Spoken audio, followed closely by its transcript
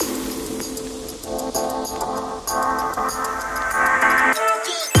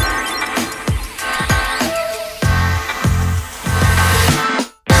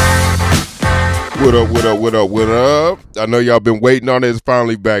What up, what up, what up, what up? I know y'all been waiting on it. It's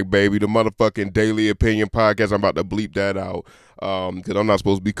finally back, baby. The motherfucking Daily Opinion Podcast. I'm about to bleep that out because I'm not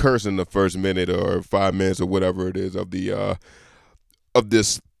supposed to be cursing the first minute or 5 minutes or whatever it is of the of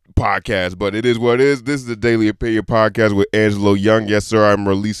this podcast, but it is what it is. This is the Daily Opinion Podcast with Angelo Young. Yes, sir, I'm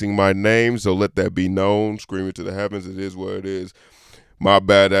releasing my name, so let that be known. Screaming to the heavens, it is what it is. My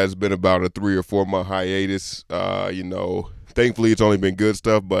bad, that's been about a 3 or 4 month hiatus. Thankfully it's only been good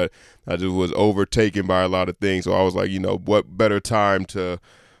stuff, but I just was overtaken by a lot of things. So I was like, what better time to,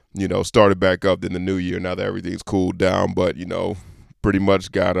 start it back up than the new year now that everything's cooled down. But, pretty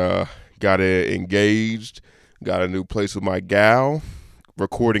much got engaged, got a new place with my gal,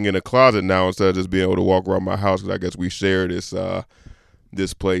 recording in a closet now instead of just being able to walk around my house because I guess we share this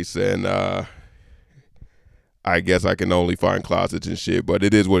place, and I guess I can only find closets and shit, but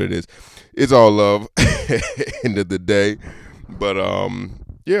it is what it is. It's all love end of the day. But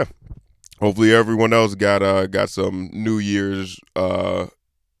yeah. Hopefully everyone else got some New Year's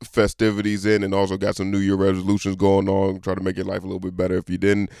festivities in, and also got some New Year resolutions going on. Try to make your life a little bit better. If you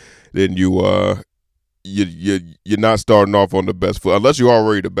didn't, then you're not starting off on the best foot. Unless you're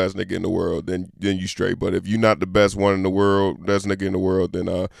already the best nigga in the world, then you straight. But if you're not the best one in the world, best nigga in the world,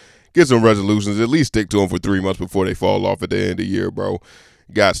 then get some resolutions. At least stick to them for 3 months before they fall off at the end of the year, bro.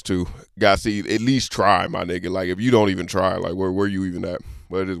 Gots to at least try, my nigga. Like, if you don't even try, like, where you even at?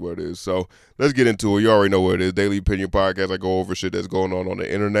 But it is what it is. So let's get into it. You already know what it is. Daily Opinion Podcast. I go over shit that's going on the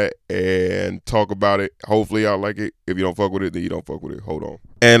internet and talk about it. Hopefully y'all like it. If you don't fuck with it, then you don't fuck with it. Hold on.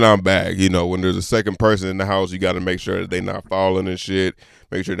 And I'm back. When there's a second person in the house, you got to make sure that they not falling and shit.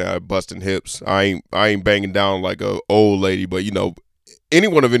 Make sure they're not busting hips. I ain't banging down like a old lady, but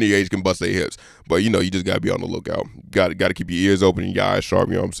anyone of any age can bust their hips. But you just gotta be on the lookout. Got to keep your ears open and your eyes sharp.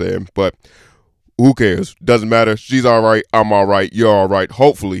 You know what I'm saying? But who cares? Doesn't matter. She's all right. I'm all right. You're all right.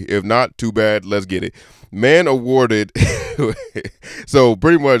 Hopefully. If not, too bad. Let's get it. Man awarded. So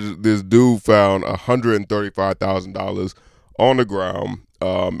pretty much this dude found $135,000 on the ground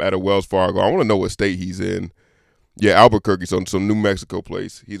at a Wells Fargo. I want to know what state he's in. Yeah, Albuquerque, some New Mexico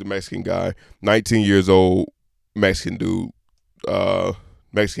place. He's a Mexican guy, 19 years old, Mexican dude.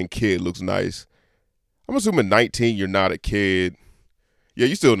 Mexican kid, looks nice. I'm assuming 19, you're not a kid. Yeah,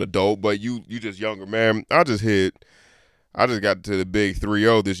 you still an adult, but you just younger, man. I just got to the big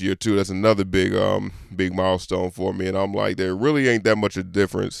 3-0 this year too. That's another big milestone for me, and I'm like, there really ain't that much a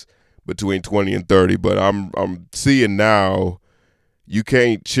difference between 20 and 30, but I'm seeing now you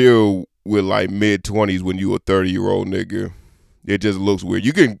can't chill with like mid-20s when you a 30-year-old nigga. It just looks weird.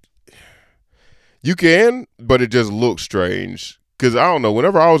 You can, but it just looks strange. Because I don't know,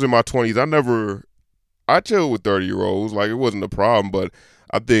 whenever I was in my 20s, I chilled with 30-year-olds. Like, it wasn't a problem, but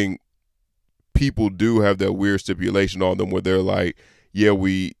I think people do have that weird stipulation on them where they're like, yeah,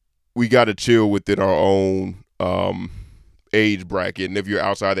 we got to chill within our own age bracket. And if you're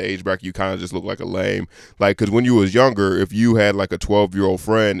outside the age bracket, you kind of just look like a lame. Like, because when you was younger, if you had like a 12-year-old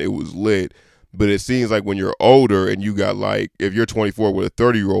friend, it was lit. But it seems like when you're older and you got like, if you're 24 with a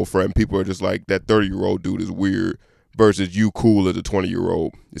 30-year-old friend, people are just like, that 30-year-old dude is weird versus you cool as a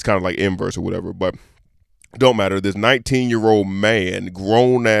 20-year-old. It's kind of like inverse or whatever. But don't matter. This 19-year-old man,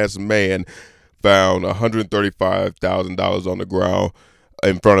 grown-ass man, found $135,000 on the ground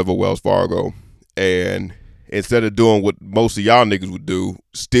in front of a Wells Fargo. And instead of doing what most of y'all niggas would do,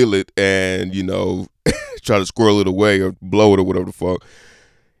 steal it and, try to squirrel it away or blow it or whatever the fuck,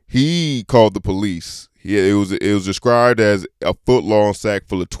 he called the police. It was described as a foot-long sack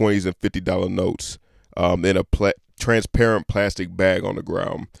full of $20s and $50 notes in a transparent plastic bag on the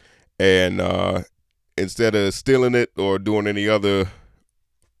ground. And instead of stealing it or doing any other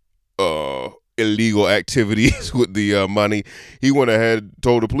illegal activities with the money, he went ahead and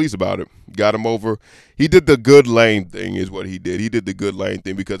told the police about it. Got him over. He did the good lane thing is what he did. He did the good lane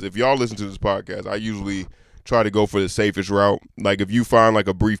thing because if y'all listen to this podcast, I usually try to go for the safest route. Like, if you find like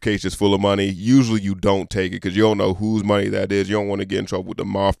a briefcase that's full of money, usually you don't take it because you don't know whose money that is. You don't want to get in trouble with the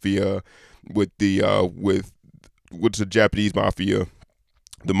mafia, with what's the Japanese mafia,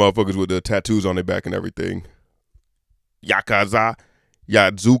 the motherfuckers with the tattoos on their back and everything.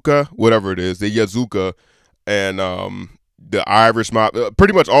 Yazuka, whatever it is, the Yazuka, and the Irish mafia,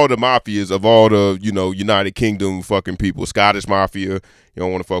 pretty much all the mafias of all the United Kingdom fucking people. Scottish mafia, you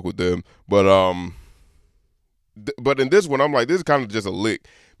don't want to fuck with them, but in this one, I'm like, this is kind of just a lick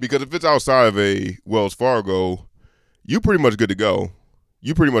because if it's outside of a Wells Fargo, you pretty much good to go.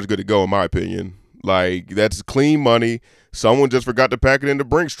 You pretty much good to go, in my opinion. Like, that's clean money. Someone just forgot to pack it in the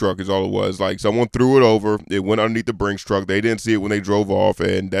Brinks truck is all it was. Like, someone threw it over. It went underneath the Brinks truck. They didn't see it when they drove off,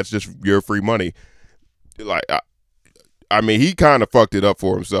 and that's just your free money. Like, I mean, he kind of fucked it up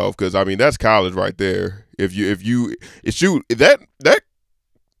for himself because I mean that's college right there. If you shoot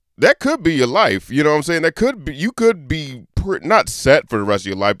that could be your life. You know what I'm saying? That could be you could be not set for the rest of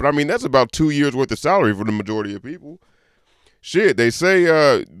your life, but I mean that's about 2 years worth of salary for the majority of people. Shit, they say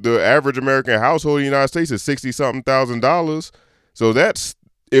the average American household in the United States is 60 something $1,000. So that's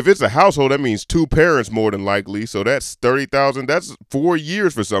if it's a household, that means two parents more than likely. So that's 30,000. That's 4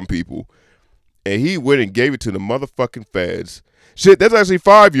 years for some people. And he went and gave it to the motherfucking feds. Shit, that's actually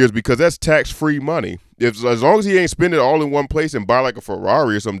 5 years because that's tax-free money. If as long as he ain't spend it all in one place and buy like a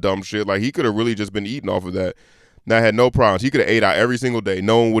Ferrari or some dumb shit, like he could have really just been eating off of that. And I had no problems. He could have ate out every single day.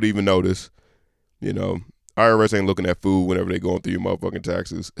 No one would even notice. You know, IRS ain't looking at food whenever they going through your motherfucking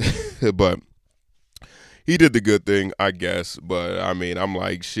taxes. But he did the good thing, I guess. But I mean, I'm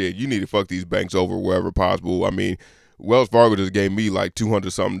like, shit, you need to fuck these banks over wherever possible. I mean, Wells Fargo just gave me like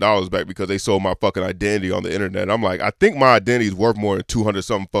 $200 something back because they sold my fucking identity on the internet. I'm like, I think my identity is worth more than 200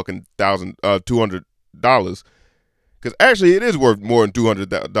 something fucking $200. Because actually, it is worth more than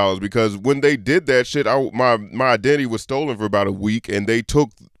 $200 because when they did that shit, my identity was stolen for about a week, and they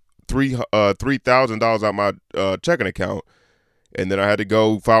took $3,000 out my checking account, and then I had to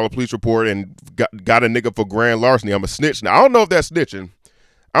go file a police report and got a nigga for grand larceny. I'm a snitch now. I don't know if that's snitching.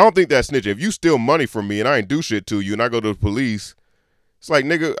 I don't think that's snitching. If you steal money from me and I ain't do shit to you and I go to the police, it's like,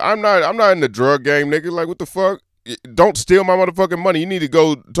 nigga, I'm not in the drug game, nigga. Like, what the fuck? Don't steal my motherfucking money. You need to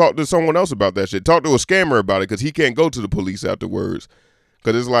go talk to someone else about that shit. Talk to a scammer about it because he can't go to the police afterwards.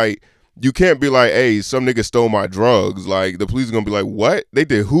 Because it's like, you can't be like, hey, some nigga stole my drugs. Like, the police are going to be like, what? They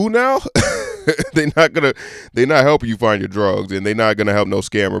did who now? They not helping you find your drugs, and they not going to help no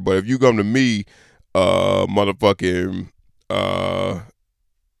scammer. But if you come to me, motherfucking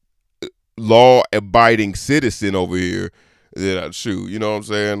law-abiding citizen over here, then I shoot, you know what I'm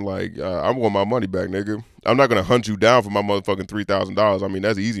saying? Like, I want my money back, nigga. I'm not gonna hunt you down for my motherfucking $3,000. I mean,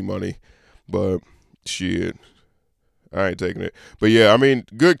 that's easy money, but shit, I ain't taking it. But yeah, I mean,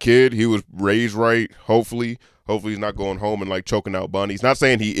 good kid. He was raised right. Hopefully he's not going home and like choking out bunnies. Not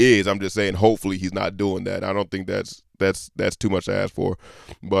saying he is. I'm just saying hopefully he's not doing that. I don't think that's too much to ask for.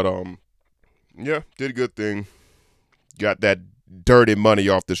 But yeah, did a good thing. Got that dirty money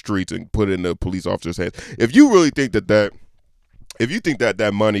off the streets and put it in the police officer's hands. If you really think that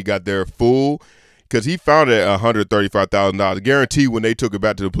money got there full, because he found it at $135,000. Guarantee when they took it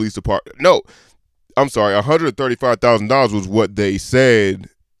back to the police department. No, I'm sorry, $135,000 was what they said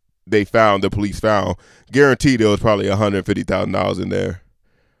they found. The police found. Guaranteed there was probably $150,000 in there.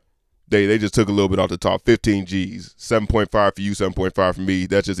 They just took a little bit off the top. 15 G's, 7.5 for you, 7.5 for me.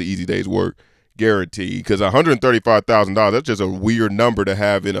 That's just an easy day's work. Guaranteed, because $135,000, that's just a weird number to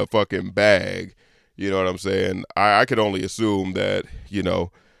have in a fucking bag. You know what I'm saying? I could only assume that, you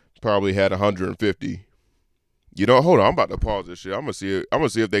know, probably had 150. You know, hold on, I'm about to pause this shit. I'm gonna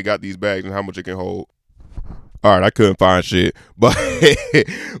see if they got these bags and how much it can hold. All right, I couldn't find shit, but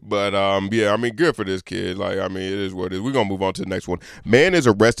yeah, I mean, good for this kid. Like, I mean, it is what it is. We're gonna move on to the next one. Man is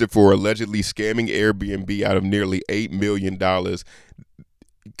arrested for allegedly scamming Airbnb out of nearly $8 million.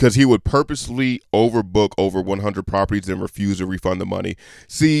 Because he would purposely overbook over 100 properties and refuse to refund the money.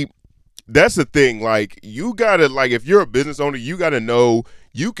 See, that's the thing. Like, you gotta, like, if you're a business owner, you gotta know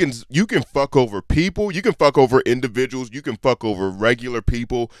you can fuck over people, you can fuck over individuals, you can fuck over regular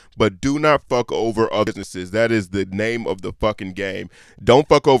people, but do not fuck over other businesses. That is the name of the fucking game. Don't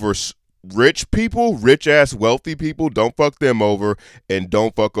fuck over rich people, rich ass wealthy people. Don't fuck them over, and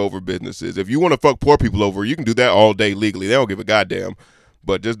don't fuck over businesses. If you want to fuck poor people over, you can do that all day legally. They don't give a goddamn.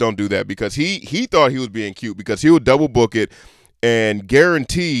 But just don't do that, because he thought he was being cute, because he would double book it and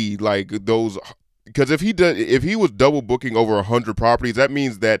guarantee like those. Because if he was double booking over 100 properties, that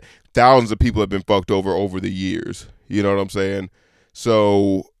means that thousands of people have been fucked over the years. You know what I'm saying?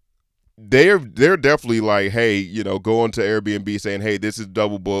 So they're definitely like, hey, you know, going to Airbnb saying, hey, this is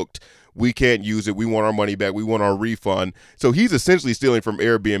double booked. We can't use it. We want our money back. We want our refund. So he's essentially stealing from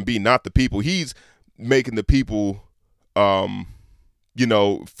Airbnb, not the people. He's making the people, you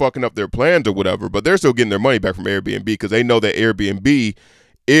know, fucking up their plans or whatever, but they're still getting their money back from Airbnb, because they know that Airbnb,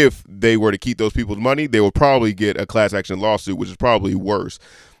 if they were to keep those people's money, they would probably get a class action lawsuit, which is probably worse.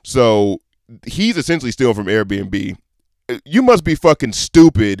 So he's essentially stealing from Airbnb. You must be fucking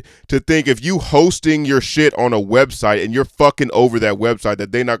stupid to think if you hosting your shit on a website and you're fucking over that website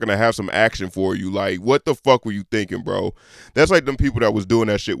that they're not going to have some action for you. Like, what the fuck were you thinking, bro? That's like them people that was doing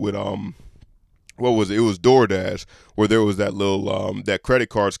that shit with, what was it? It was DoorDash, where there was that little that credit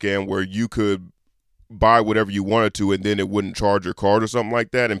card scam where you could buy whatever you wanted to, and then it wouldn't charge your card or something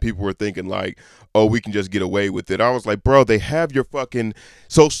like that. And people were thinking like, oh, we can just get away with it. I was like, bro, they have your fucking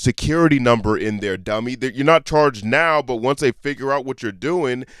social security number in there, dummy. You're not charged now, but once they figure out what you're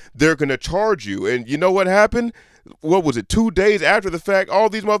doing, they're going to charge you. And you know what happened? What was it, 2 days after the fact, all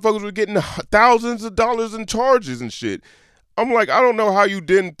these motherfuckers were getting thousands of dollars in charges and shit. I'm like, I don't know how you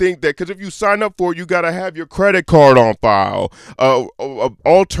didn't think that, because if you sign up for it, you got to have your credit card on file, a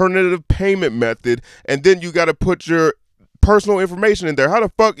alternative payment method, and then you got to put your personal information in there. How the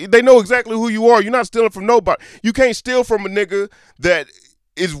fuck? They know exactly who you are. You're not stealing from nobody. You can't steal from a nigga that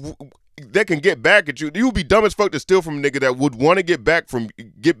can get back at you. You would be dumb as fuck to steal from a nigga that would want to get back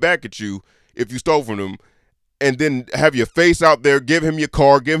at you if you stole from them, and then have your face out there, give him your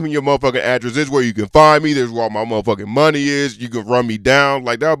car, give him your motherfucking address. This is where you can find me. This is where all my motherfucking money is. You can run me down.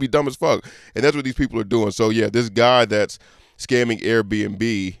 Like, that would be dumb as fuck. And that's what these people are doing. So, yeah, this guy that's scamming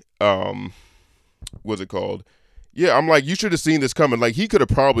Airbnb, what's it called? Yeah, I'm like, you should have seen this coming. Like, he could have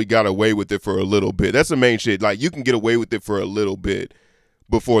probably got away with it for a little bit. That's the main shit. Like, you can get away with it for a little bit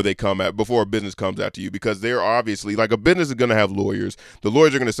before a business comes after you, because they're obviously, like, a business is going to have lawyers. The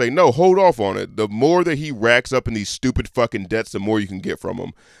lawyers are going to say, no, hold off on it. The more that he racks up in these stupid fucking debts, the more you can get from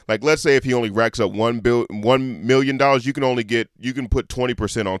him. Like, let's say if he only racks up $1 million, you can put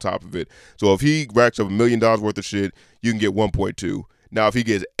 20% on top of it. So if he racks up $1 million worth of shit, you can get 1.2. Now, if he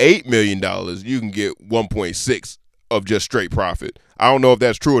gets $8 million, you can get 1.6 of just straight profit. I don't know if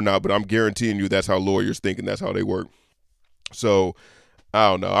that's true or not, but I'm guaranteeing you that's how lawyers think and that's how they work. So, I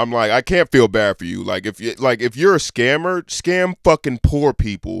don't know. I'm like, I can't feel bad for you. Like, if you're a scammer, scam fucking poor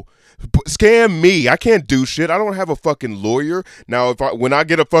people. Scam me. I can't do shit. I don't have a fucking lawyer. Now, when I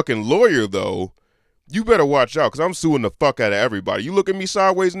get a fucking lawyer, though, you better watch out, because I'm suing the fuck out of everybody. You look at me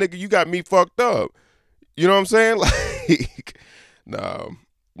sideways, nigga, you got me fucked up. You know what I'm saying? Like, no.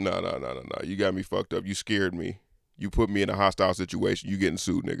 You got me fucked up. You scared me. You put me in a hostile situation. You getting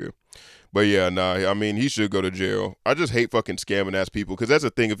sued, nigga. But yeah, I mean, he should go to jail. I just hate fucking scamming ass people, because that's the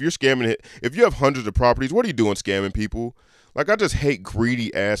thing. If you're scamming, if you have hundreds of properties, what are you doing scamming people? Like, I just hate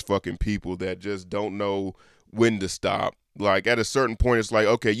greedy ass fucking people that just don't know when to stop. Like, at a certain point, it's like,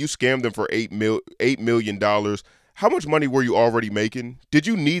 okay, you scammed them for $8 million. How much money were you already making? Did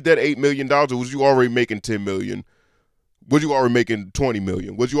you need that $8 million, or was you already making $10 million? Was you already making $20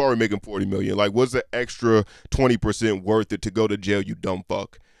 million? Was you already making $40 million? Like, was the extra 20% worth it to go to jail, you dumb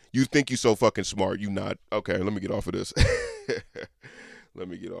fuck? You think you so fucking smart. You not. Okay, let me get off of this.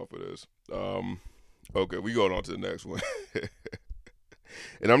 Okay, we going on to the next one.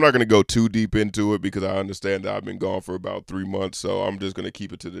 And I'm not going to go too deep into it, because I understand that I've been gone for about 3 months, so I'm just going to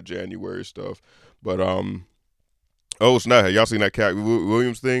keep it to the January stuff. But, oh, snap. Have y'all seen that Cat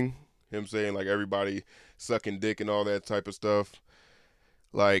Williams thing? Him saying, like, everybody sucking dick and all that type of stuff.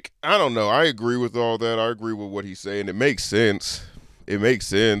 Like, I don't know. I agree with all that. I agree with what he's saying. It makes sense.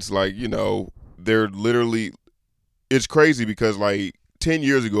 Like, you know, they're literally, it's crazy, because like 10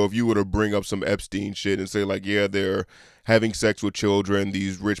 years ago, if you were to bring up some Epstein shit and say, like, yeah, they're having sex with children,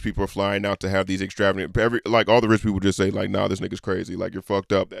 these rich people are flying out to have these extravagant, like, all the rich people just say, like, nah, this nigga's crazy. Like, you're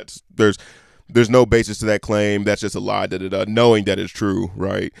fucked up. There's no basis to that claim. That's just a lie, knowing that it's true,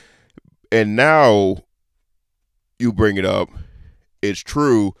 right? And now you bring it up, it's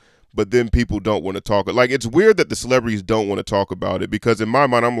true, but then people don't want to talk. Like, it's weird that the celebrities don't want to talk about it, because in my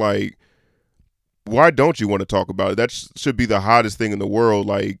mind, I'm like, why don't you want to talk about it? That should be the hottest thing in the world.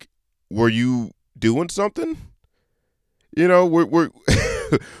 Like, were you doing something? You know,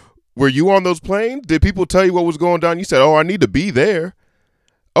 were you on those planes? Did people tell you what was going down? You said, oh, I need to be there.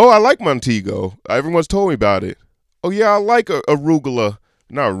 Oh, I like Montego. Everyone's told me about it. Oh, yeah, I like arugula.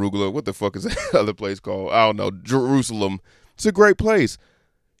 Not arugula. What the fuck is that other place called? I don't know. Jerusalem. It's a great place.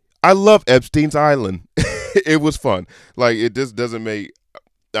 I love Epstein's Island. It was fun. Like, it just doesn't make,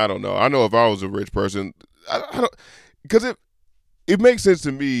 I don't know. I know if I was a rich person, I don't, because it makes sense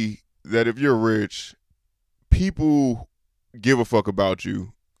to me that if you're rich, people give a fuck about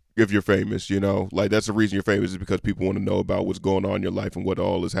you if you're famous, you know? Like, that's the reason you're famous, is because people want to know about what's going on in your life and what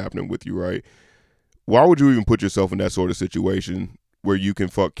all is happening with you, right? Why would you even put yourself in that sort of situation where you can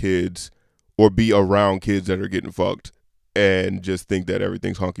fuck kids or be around kids that are getting fucked and just think that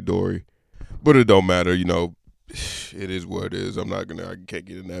everything's hunky-dory? But it don't matter, you know. It is what it is. I can't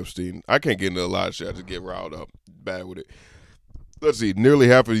get into Epstein. I can't get into a lot of shit. I just get riled up bad with it. Let's see. Nearly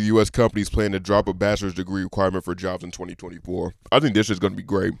half of the U.S. companies plan to drop a bachelor's degree requirement for jobs in 2024. I think this is going to be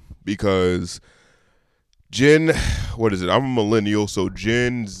great, because what is it? I'm a millennial, so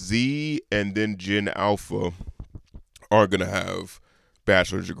Gen Z and then Gen Alpha are going to have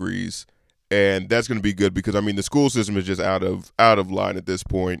bachelor's degrees. And that's going to be good, because, I mean, the school system is just out of line at this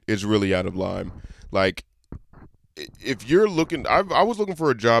point. It's really out of line. Like, if you're looking, I was looking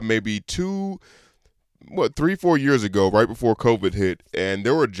for a job maybe 3, 4 years ago, right before COVID hit, and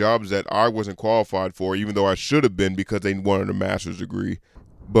there were jobs that I wasn't qualified for, even though I should have been because they wanted a master's degree.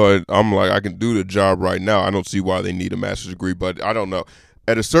 But I'm like, I can do the job right now. I don't see why they need a master's degree, but I don't know.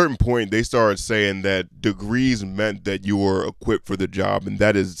 At a certain point, they started saying that degrees meant that you were equipped for the job, and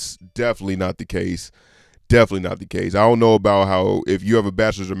that is definitely not the case. Definitely not the case. I don't know about how, if you have a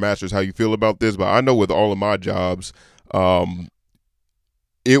bachelor's or master's, how you feel about this, but I know with all of my jobs, um,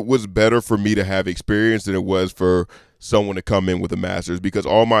 it was better for me to have experience than it was for someone to come in with a master's, because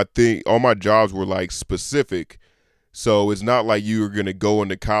all my jobs were like specific. So it's not like you're gonna go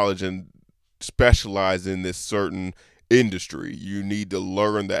into college and specialize in this certain industry. You need to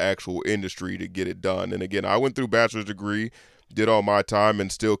learn the actual industry to get it done. And again, I went through bachelor's degree, did all my time,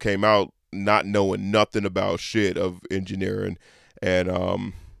 and still came out not knowing nothing about shit of engineering. And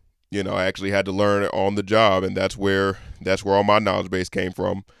I actually had to learn it on the job, and that's where all my knowledge base came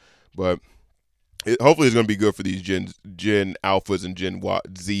from. But hopefully it's going to be good for these Gen Alphas and Gen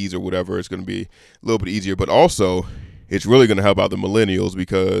Zs or whatever. It's going to be a little bit easier, but also it's really going to help out the millennials,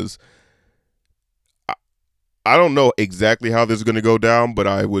 because I don't know exactly how this is going to go down, but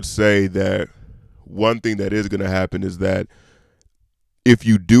I would say that one thing that is going to happen is that if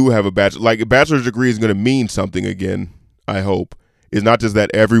you do have a bachelor's degree is going to mean something again. I hope it's not just that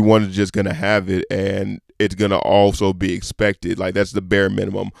everyone is just going to have it, and it's going to also be expected. Like, that's the bare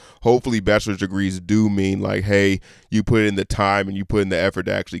minimum. Hopefully bachelor's degrees do mean like, hey, you put in the time and you put in the effort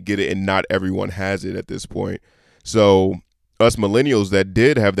to actually get it, and not everyone has it at this point. So us millennials that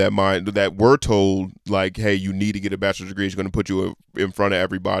did have that mind, that were told like, hey, you need to get a bachelor's degree, it's going to put you in front of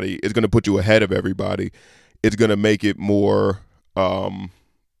everybody, it's going to put you ahead of everybody, it's going to make it more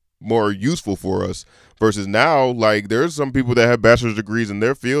useful for us. Versus now, like, there's some people that have bachelor's degrees in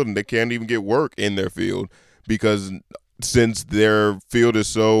their field and they can't even get work in their field, because since their field is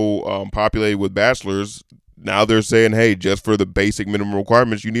so populated with bachelors, now they're saying, hey, just for the basic minimum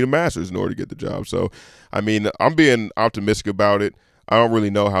requirements, you need a master's in order to get the job. So, I mean, I'm being optimistic about it. I don't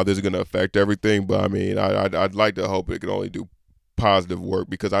really know how this is going to affect everything, but I mean, I'd like to hope it can only do positive work,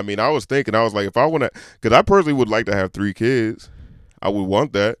 because I mean, I was like, if I want to, because I personally would like to have 3 kids. I would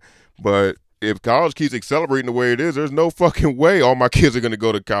want that. But if college keeps accelerating the way it is, there's no fucking way all my kids are going to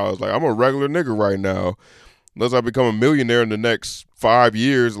go to college. Like, I'm a regular nigga right now. Unless I become a millionaire in the next 5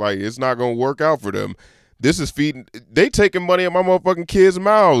 years, like, it's not going to work out for them. This is they taking money at my motherfucking kids'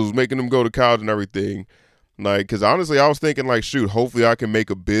 mouths, making them go to college and everything. Like, because honestly, I was thinking, like, shoot, hopefully I can make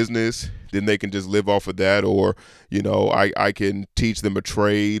a business, then they can just live off of that. Or, I can teach them a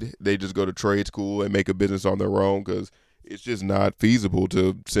trade. They just go to trade school and make a business on their own, because it's just not feasible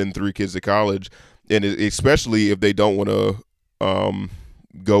to send 3 kids to college. And especially if they don't want to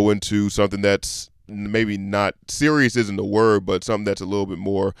go into something that's maybe not serious, isn't the word, but something that's a little bit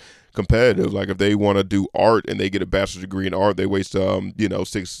more competitive. Like, if they want to do art and they get a bachelor's degree in art, they waste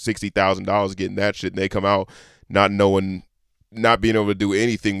 $60,000 getting that shit, and they come out not being able to do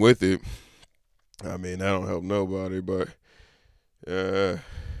anything with it. I mean, that don't help nobody. But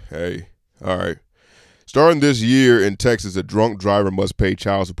hey, all right. Starting this year in Texas, a drunk driver must pay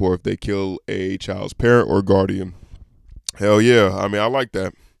child support if they kill a child's parent or guardian. Hell yeah. I mean, I like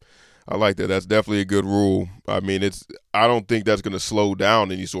that. That's definitely a good rule. I mean, I don't think that's going to slow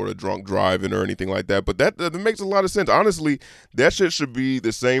down any sort of drunk driving or anything like that. But that makes a lot of sense. Honestly, that shit should be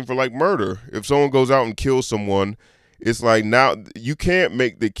the same for like murder. If someone goes out and kills someone, it's like, now you can't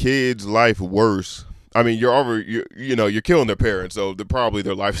make the kid's life worse. I mean, you're killing their parents, so probably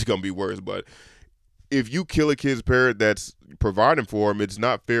their life is going to be worse. But if you kill a kid's parent that's providing for him, it's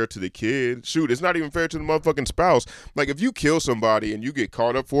not fair to the kid. Shoot, it's not even fair to the motherfucking spouse. Like, if you kill somebody and you get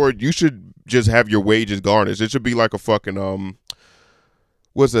caught up for it, you should just have your wages garnished. It should be like a fucking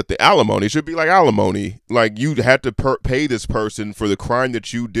what's that? The alimony. It should be like alimony. Like, you had to pay this person for the crime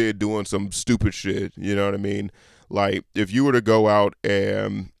that you did doing some stupid shit. You know what I mean? Like, if you were to go out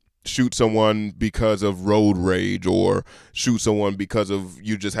and shoot someone because of road rage, or shoot someone because of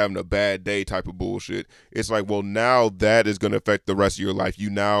you just having a bad day type of bullshit, it's like, well, now that is going to affect the rest of your life.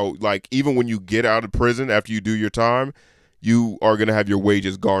 You now, like, even when you get out of prison after you do your time, you are going to have your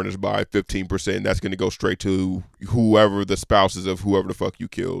wages garnished by 15%. That's going to go straight to whoever the spouse is of whoever the fuck you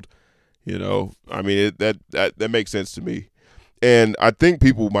killed. I mean, that makes sense to me. And I think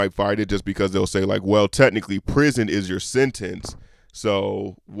people might fight it just because they'll say, like, well, technically prison is your sentence.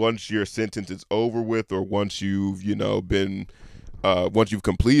 So once your sentence is over with, or once you've once you've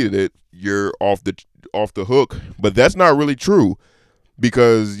completed it, you're off the hook. But that's not really true,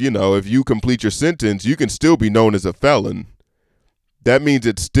 because if you complete your sentence, you can still be known as a felon. that means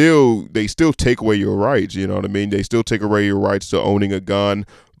they still take away your rights. You know what I mean? They still take away your rights to owning a gun,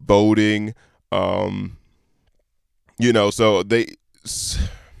 voting. Um, so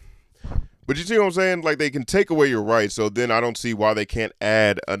but you see what I'm saying? Like, they can take away your rights, so then I don't see why they can't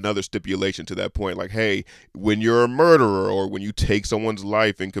add another stipulation to that point. Like, hey, when you're a murderer or when you take someone's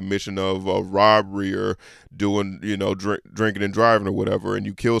life in commission of a robbery or doing, drinking and driving or whatever, and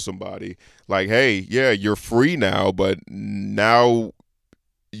you kill somebody, like, hey, yeah, you're free now, but now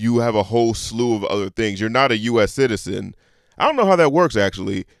you have a whole slew of other things. You're not a U.S. citizen. I don't know how that works,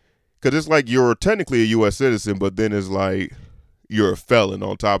 actually, because it's like you're technically a U.S. citizen, but then it's like you're a felon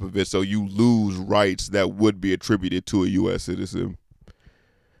on top of it, so you lose rights that would be attributed to a U.S. citizen.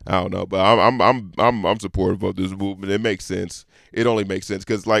 I don't know, but I'm supportive of this movement. It makes sense. It only makes sense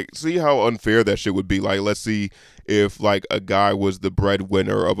because, like, see how unfair that shit would be. Like, let's see if, like, a guy was the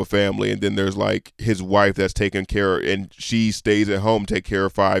breadwinner of a family, and then there's, like, his wife that's taking care, and she stays at home, take care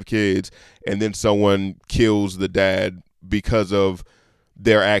of 5 kids, and then someone kills the dad because of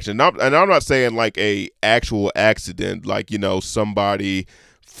their action. And I'm not saying like a actual accident, like, somebody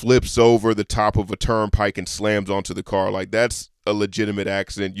flips over the top of a turnpike and slams onto the car. Like, that's a legitimate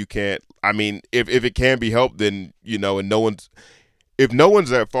accident. You can't, I mean, if it can be helped, then, and if no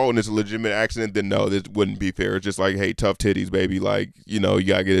one's at fault and it's a legitimate accident, then no, this wouldn't be fair. It's just like, hey, tough titties, baby. Like, you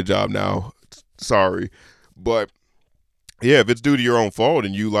gotta get a job now. Sorry. But yeah, if it's due to your own fault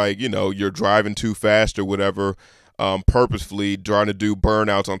and you, like, you're driving too fast or whatever, purposefully trying to do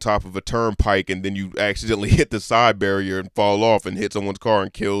burnouts on top of a turnpike, and then you accidentally hit the side barrier and fall off and hit someone's car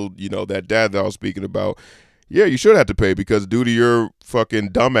and killed, that dad that I was speaking about. Yeah, you should have to pay because due to your fucking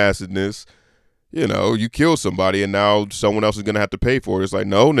dumbassedness, you killed somebody and now someone else is going to have to pay for it. It's like,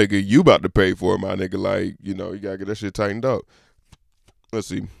 no, nigga, you about to pay for it, my nigga. Like, you got to get that shit tightened up. Let's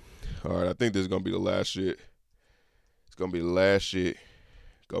see. All right, I think this is going to be the last shit. It's going to be the last shit.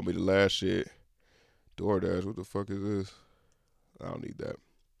 Going to be the last shit. DoorDash, what the fuck is this? I don't need that.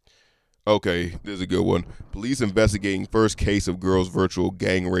 Okay, this is a good one. Police investigating first case of girls' virtual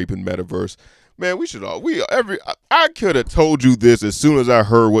gang rape in metaverse. Man, I could have told you this as soon as I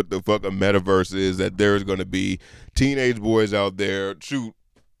heard what the fuck a metaverse is, that there's going to be teenage boys out there,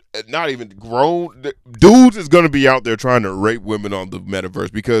 not even grown dudes is going to be out there trying to rape women on the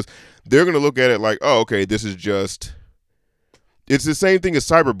metaverse because they're going to look at it like, oh, okay, this is just, it's the same thing as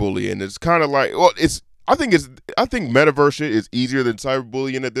cyberbullying. It's kind of like, well, I think metaverse shit is easier than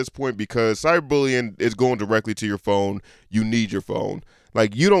cyberbullying at this point because cyberbullying is going directly to your phone. You need your phone.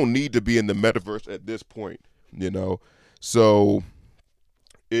 Like, you don't need to be in the metaverse at this point, So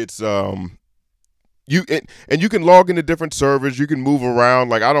it's you can log into different servers. You can move around.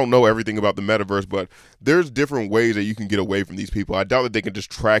 Like, I don't know everything about the metaverse, but there's different ways that you can get away from these people. I doubt that they can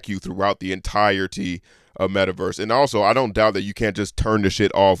just track you throughout the entirety of metaverse. And also, I don't doubt that you can't just turn the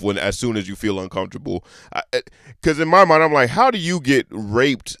shit off as soon as you feel uncomfortable. Because in my mind, I'm like, how do you get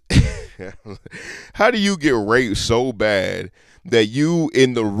raped? How do you get raped so bad that you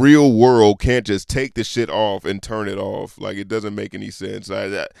in the real world can't just take the shit off and turn it off? Like, it doesn't make any sense.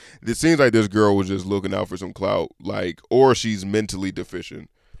 It seems like this girl was just looking out for some clout, or she's mentally deficient.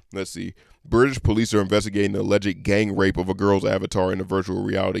 Let's see. British police are investigating the alleged gang rape of a girl's avatar in a virtual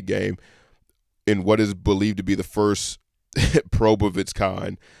reality game in what is believed to be the first probe of its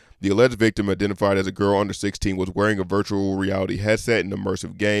kind. The alleged victim, identified as a girl under 16, was wearing a virtual reality headset in an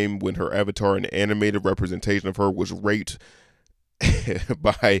immersive game when her avatar, an animated representation of her, was raped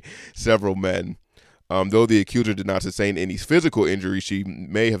by several men. Though the accuser did not sustain any physical injury, she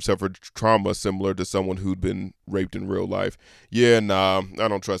may have suffered trauma similar to someone who'd been raped in real life. Yeah, nah, I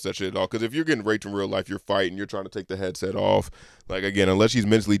don't trust that shit at all. Because if you're getting raped in real life, you're fighting, you're trying to take the headset off. Like, again, unless she's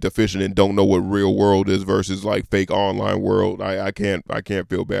mentally deficient and don't know what real world is versus like fake online world, I can't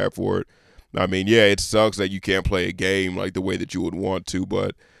feel bad for it. I mean, yeah, it sucks that you can't play a game like the way that you would want to,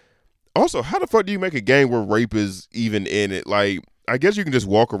 but also, how the fuck do you make a game where rape is even in it? Like, I guess you can just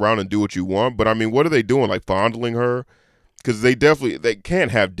walk around and do what you want, but I mean, what are they doing? Like, fondling her? Because they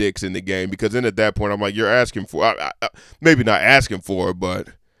can't have dicks in the game, because then at that point, I'm like, you're asking for, maybe not asking for it, but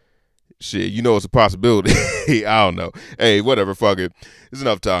shit, it's a possibility. I don't know. Hey, whatever, fuck it. It's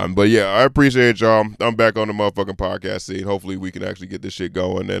enough time. But yeah, I appreciate y'all. I'm back on the motherfucking podcast scene. Hopefully we can actually get this shit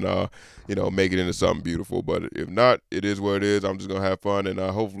going and, make it into something beautiful. But if not, it is what it is. I'm just going to have fun, and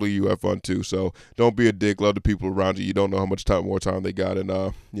hopefully you have fun too. So don't be a dick. Love the people around you. You don't know how much more time they got, and,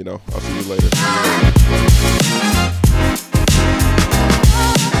 I'll see you later.